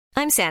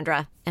I'm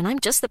Sandra, and I'm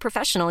just the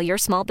professional your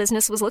small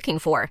business was looking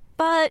for.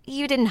 But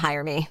you didn't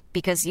hire me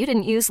because you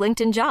didn't use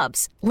LinkedIn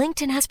Jobs.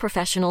 LinkedIn has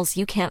professionals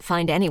you can't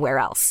find anywhere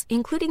else,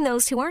 including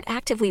those who aren't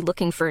actively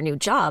looking for a new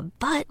job,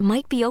 but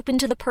might be open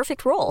to the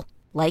perfect role,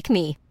 like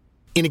me.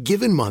 In a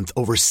given month,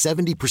 over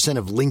 70%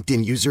 of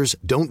LinkedIn users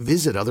don't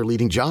visit other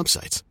leading job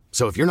sites.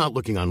 So if you're not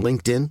looking on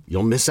LinkedIn,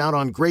 you'll miss out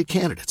on great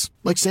candidates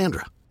like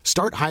Sandra.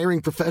 Start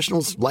hiring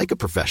professionals like a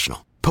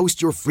professional.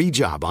 Post your free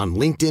job on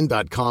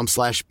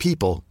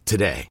linkedin.com/people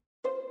today.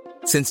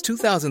 Since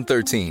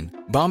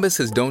 2013, Bombas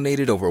has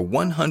donated over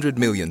 100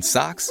 million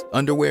socks,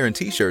 underwear, and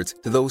T-shirts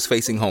to those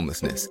facing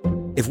homelessness.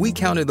 If we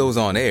counted those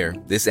on air,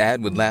 this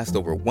ad would last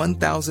over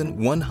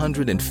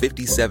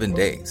 1,157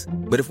 days.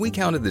 But if we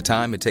counted the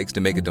time it takes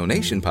to make a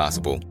donation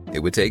possible, it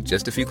would take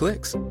just a few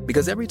clicks.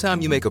 Because every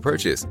time you make a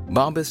purchase,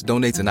 Bombas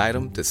donates an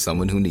item to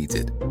someone who needs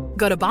it.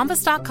 Go to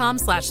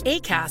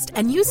bombas.com/ACAST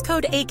and use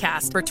code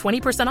ACAST for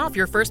 20% off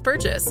your first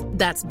purchase.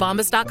 That's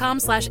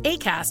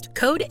bombas.com/ACAST,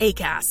 code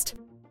ACAST.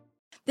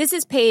 This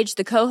is Paige,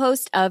 the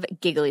co-host of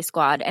Giggly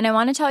Squad, and I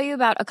want to tell you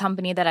about a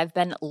company that I've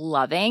been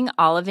loving,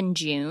 Olive &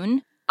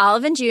 June.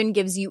 Olive & June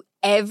gives you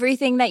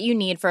everything that you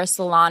need for a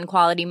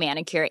salon-quality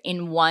manicure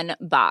in one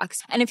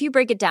box. And if you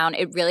break it down,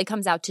 it really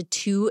comes out to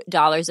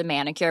 $2 a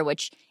manicure,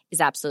 which is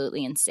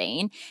absolutely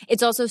insane.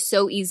 It's also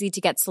so easy to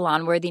get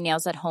salon-worthy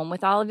nails at home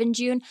with Olive &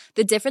 June.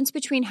 The difference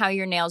between how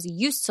your nails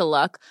used to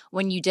look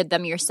when you did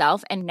them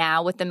yourself and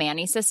now with the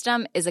Mani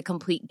system is a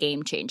complete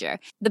game changer.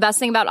 The best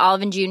thing about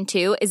Olive & June,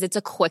 too, is it's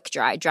a quick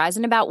dry. Dries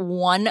in about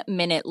 1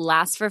 minute,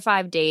 lasts for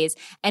 5 days,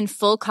 and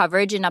full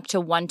coverage in up to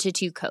 1 to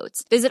 2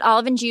 coats. Visit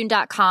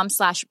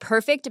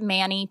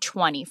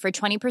oliveandjune.com/perfectmani20 for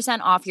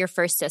 20% off your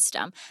first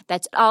system.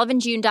 That's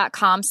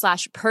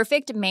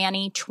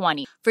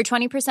oliveandjune.com/perfectmani20 for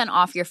 20%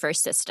 off your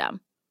first system.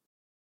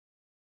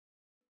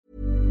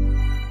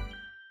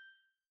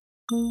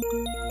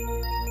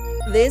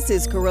 This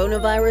is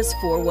Coronavirus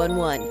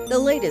 411, the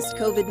latest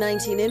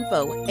COVID-19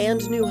 info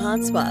and new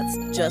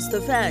hotspots. Just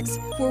the facts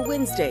for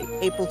Wednesday,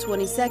 April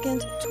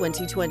 22nd,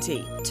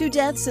 2020. 2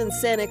 deaths in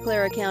Santa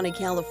Clara County,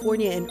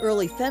 California in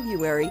early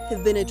February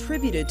have been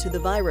attributed to the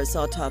virus,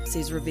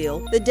 autopsies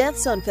reveal. The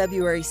deaths on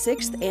February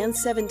 6th and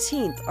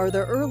 17th are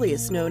the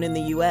earliest known in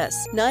the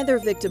U.S. Neither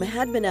victim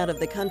had been out of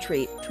the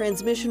country.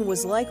 Transmission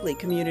was likely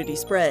community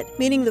spread,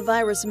 meaning the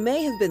virus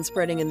may have been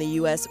spreading in the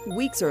U.S.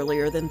 weeks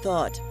earlier than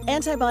thought.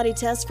 Antibody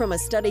tests from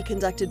a study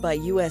conducted by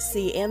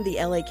USC and the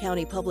LA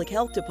County Public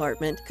Health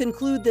Department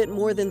conclude that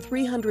more than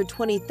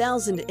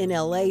 320,000 in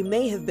LA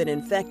may have been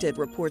infected,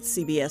 reports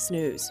CBS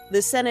News.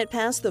 The Senate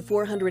passed the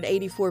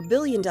 $484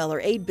 billion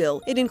aid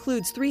bill. It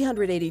includes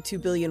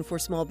 $382 billion for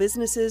small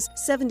businesses,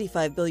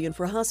 $75 billion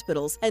for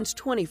hospitals, and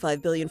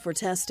 $25 billion for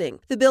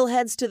testing. The bill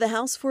heads to the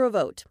House for a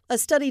vote. A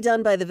study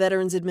done by the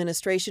Veterans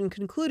Administration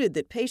concluded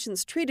that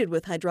patients treated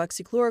with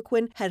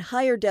hydroxychloroquine had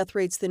higher death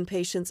rates than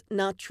patients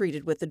not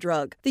treated with the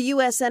drug. The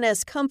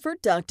USNS Comfort,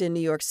 docked in New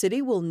York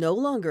City, will no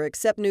longer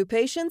accept new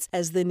patients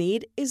as the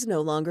need is no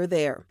longer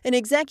there. An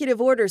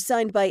executive order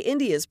signed by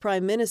India's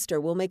Prime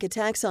Minister will make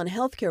attacks on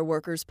healthcare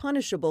workers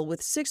punishable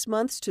with 6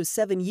 months to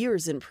 7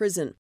 years in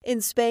prison. In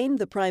Spain,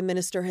 the Prime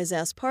Minister has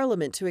asked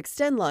Parliament to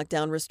extend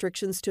lockdown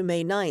restrictions to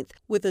May 9th,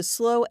 with a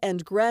slow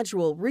and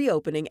gradual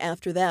reopening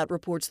after that,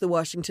 reports The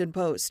Washington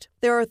Post.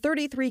 There are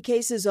 33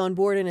 cases on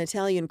board an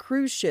Italian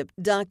cruise ship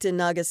docked in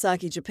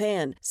Nagasaki,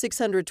 Japan.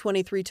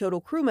 623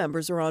 total crew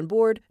members are on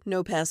board,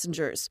 no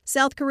passengers.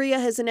 South Korea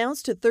has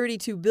announced a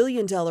 $32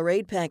 billion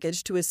aid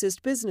package to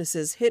assist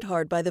businesses hit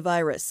hard by the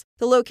virus.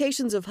 The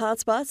locations of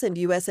hotspots and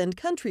U.S. and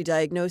country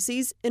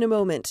diagnoses in a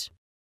moment.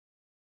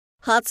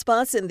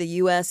 Hotspots in the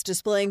U.S.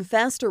 displaying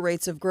faster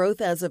rates of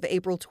growth as of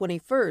April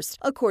 21st,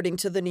 according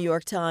to the New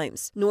York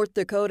Times. North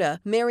Dakota,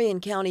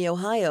 Marion County,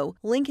 Ohio,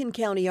 Lincoln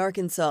County,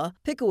 Arkansas,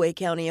 Pickaway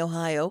County,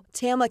 Ohio,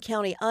 Tama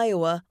County,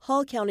 Iowa,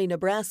 Hall County,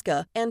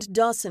 Nebraska, and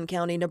Dawson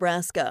County,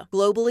 Nebraska.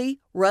 Globally,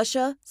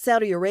 Russia,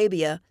 Saudi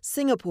Arabia,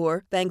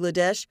 Singapore,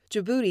 Bangladesh,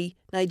 Djibouti,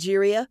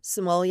 Nigeria,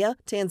 Somalia,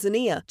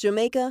 Tanzania,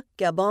 Jamaica,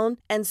 Gabon,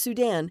 and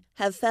Sudan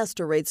have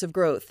faster rates of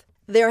growth.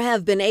 There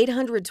have been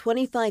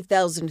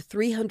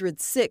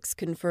 825,306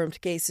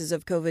 confirmed cases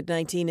of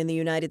COVID-19 in the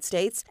United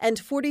States and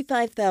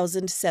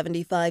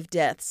 45,075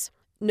 deaths.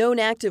 Known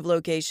active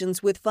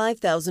locations with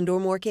 5,000 or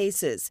more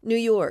cases. New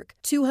York,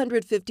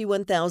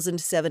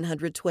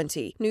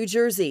 251,720. New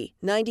Jersey,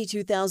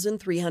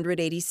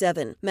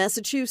 92,387.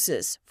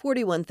 Massachusetts,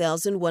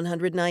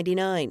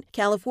 41,199.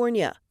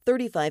 California,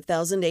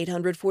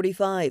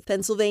 35,845.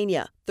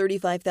 Pennsylvania,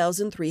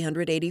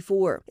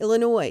 35,384.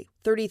 Illinois,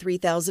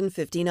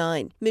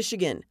 33,059.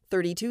 Michigan,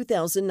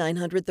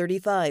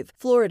 32,935.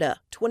 Florida,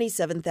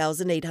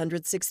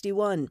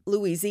 27,861.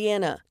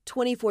 Louisiana,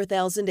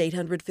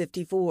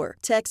 24,854.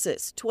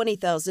 Texas,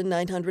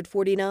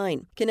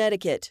 20,949.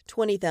 Connecticut,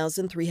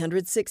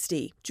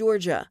 20,360.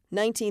 Georgia,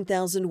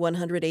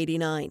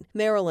 19,189.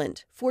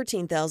 Maryland,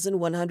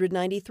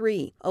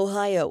 14,193.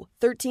 Ohio,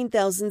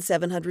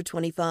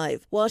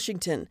 13,725.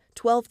 Washington,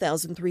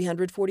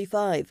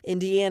 12,345.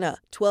 Indiana,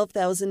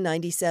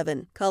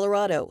 12,097.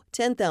 Colorado,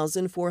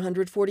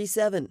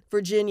 10,447.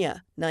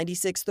 Virginia,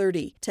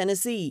 9630.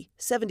 Tennessee,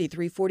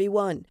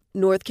 7341.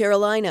 North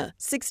Carolina,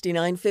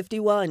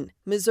 6951.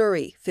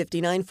 Missouri,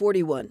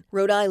 5941.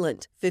 Rhode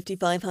Island,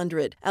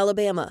 5500.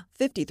 Alabama,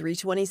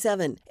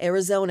 5327.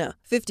 Arizona,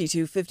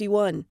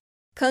 5251.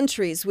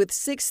 Countries with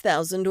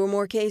 6,000 or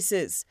more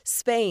cases: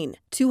 Spain,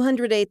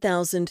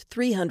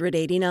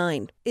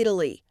 208,389.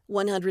 Italy,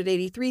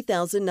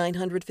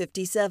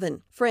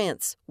 183,957.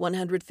 France,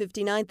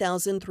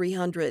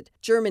 159,300.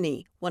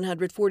 Germany,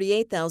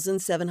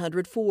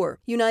 148,704.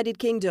 United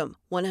Kingdom,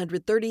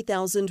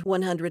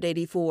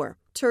 130,184.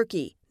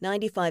 Turkey,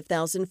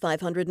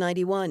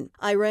 95,591.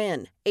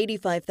 Iran,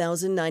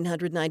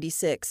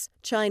 85,996.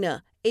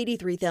 China,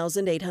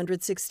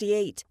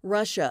 83,868.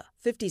 Russia,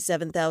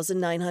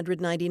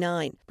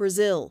 57,999.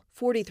 Brazil,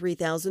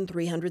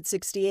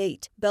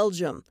 43,368.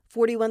 Belgium,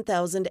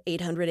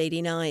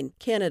 41,889.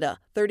 Canada,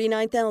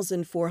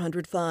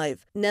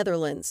 39,405.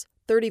 Netherlands,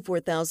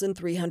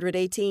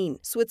 34,318.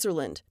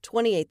 Switzerland,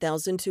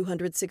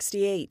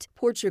 28,268.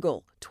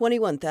 Portugal,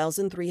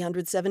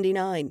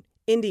 21,379.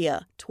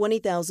 India,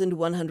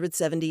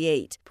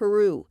 20,178.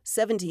 Peru,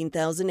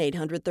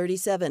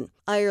 17,837.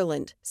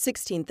 Ireland,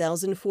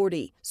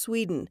 16,040.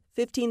 Sweden,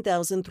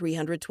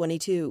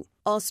 15,322.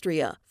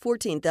 Austria,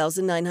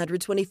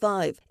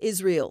 14,925.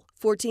 Israel,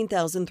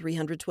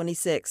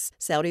 14,326.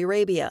 Saudi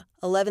Arabia,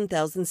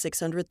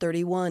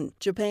 11,631.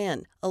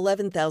 Japan,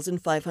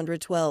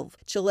 11,512.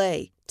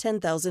 Chile,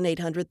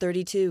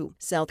 10,832.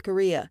 South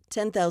Korea,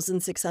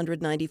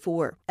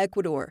 10,694.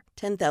 Ecuador,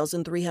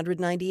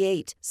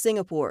 10,398.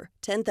 Singapore,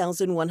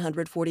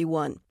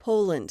 10,141.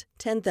 Poland,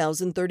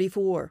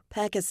 10,034.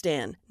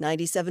 Pakistan,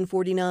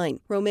 9,749.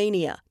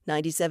 Romania,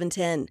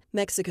 9710.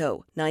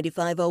 Mexico,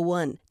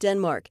 9501.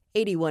 Denmark,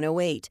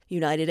 8108.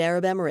 United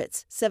Arab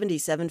Emirates,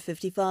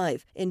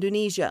 7755.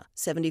 Indonesia,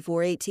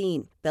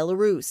 7418.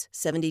 Belarus,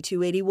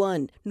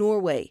 7281.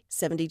 Norway,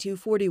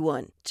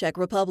 7241. Czech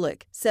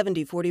Republic,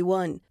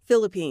 7041.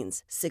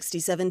 Philippines,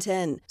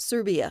 6710.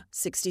 Serbia,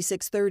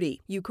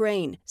 6630.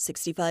 Ukraine,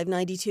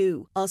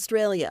 6592.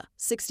 Australia,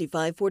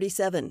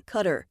 6547.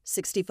 Qatar,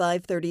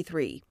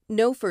 6533.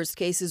 No first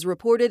cases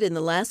reported in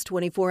the last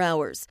 24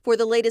 hours. For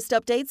the latest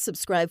updates,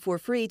 subscribe for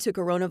free to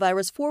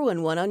Coronavirus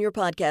 411 on your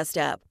podcast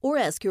app or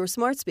ask your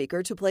smart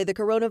speaker to play the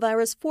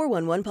Coronavirus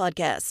 411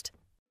 podcast.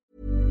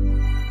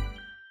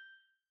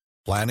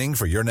 Planning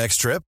for your next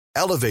trip?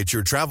 Elevate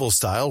your travel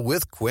style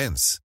with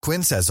Quince.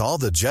 Quince has all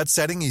the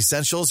jet-setting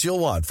essentials you'll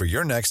want for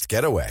your next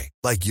getaway,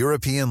 like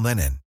European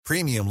linen,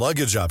 premium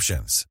luggage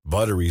options,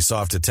 buttery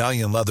soft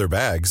Italian leather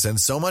bags, and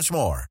so much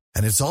more.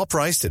 And it's all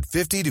priced at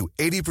 50 to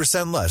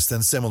 80% less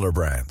than similar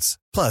brands.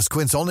 Plus,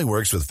 Quince only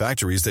works with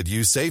factories that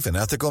use safe and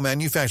ethical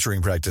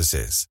manufacturing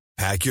practices.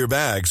 Pack your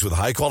bags with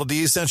high-quality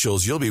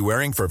essentials you'll be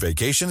wearing for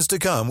vacations to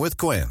come with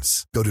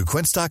Quince. Go to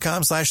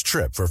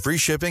quince.com/trip for free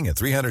shipping and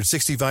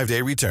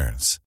 365-day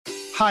returns.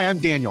 Hi, I'm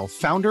Daniel,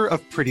 founder of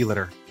Pretty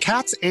Litter.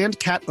 Cats and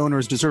cat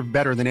owners deserve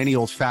better than any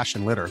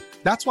old-fashioned litter.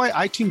 That's why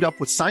I teamed up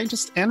with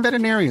scientists and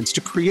veterinarians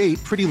to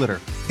create Pretty Litter.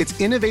 Its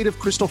innovative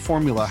crystal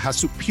formula has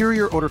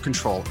superior odor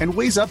control and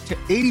weighs up to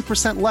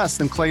 80% less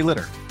than clay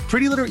litter.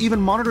 Pretty Litter even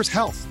monitors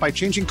health by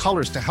changing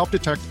colors to help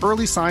detect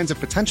early signs of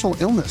potential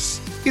illness.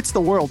 It's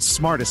the world's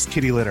smartest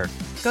kitty litter.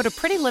 Go to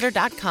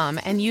prettylitter.com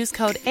and use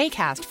code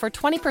ACAST for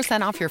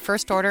 20% off your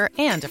first order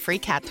and a free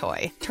cat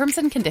toy. Terms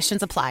and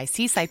conditions apply.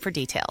 See site for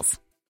details.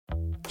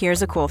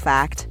 Here's a cool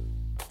fact.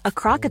 A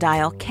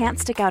crocodile can't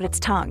stick out its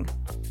tongue.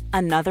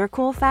 Another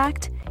cool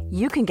fact,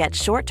 you can get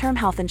short-term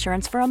health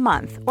insurance for a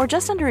month or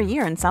just under a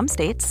year in some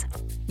states.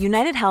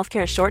 United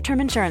Healthcare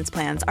short-term insurance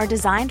plans are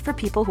designed for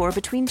people who are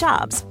between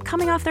jobs,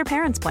 coming off their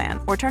parents' plan,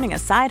 or turning a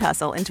side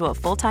hustle into a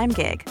full-time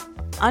gig.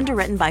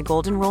 Underwritten by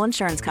Golden Rule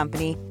Insurance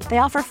Company, they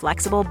offer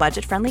flexible,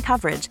 budget-friendly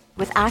coverage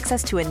with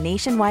access to a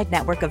nationwide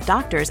network of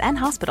doctors and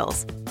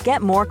hospitals.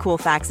 Get more cool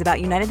facts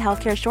about United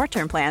Healthcare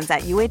short-term plans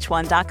at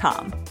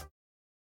uh1.com.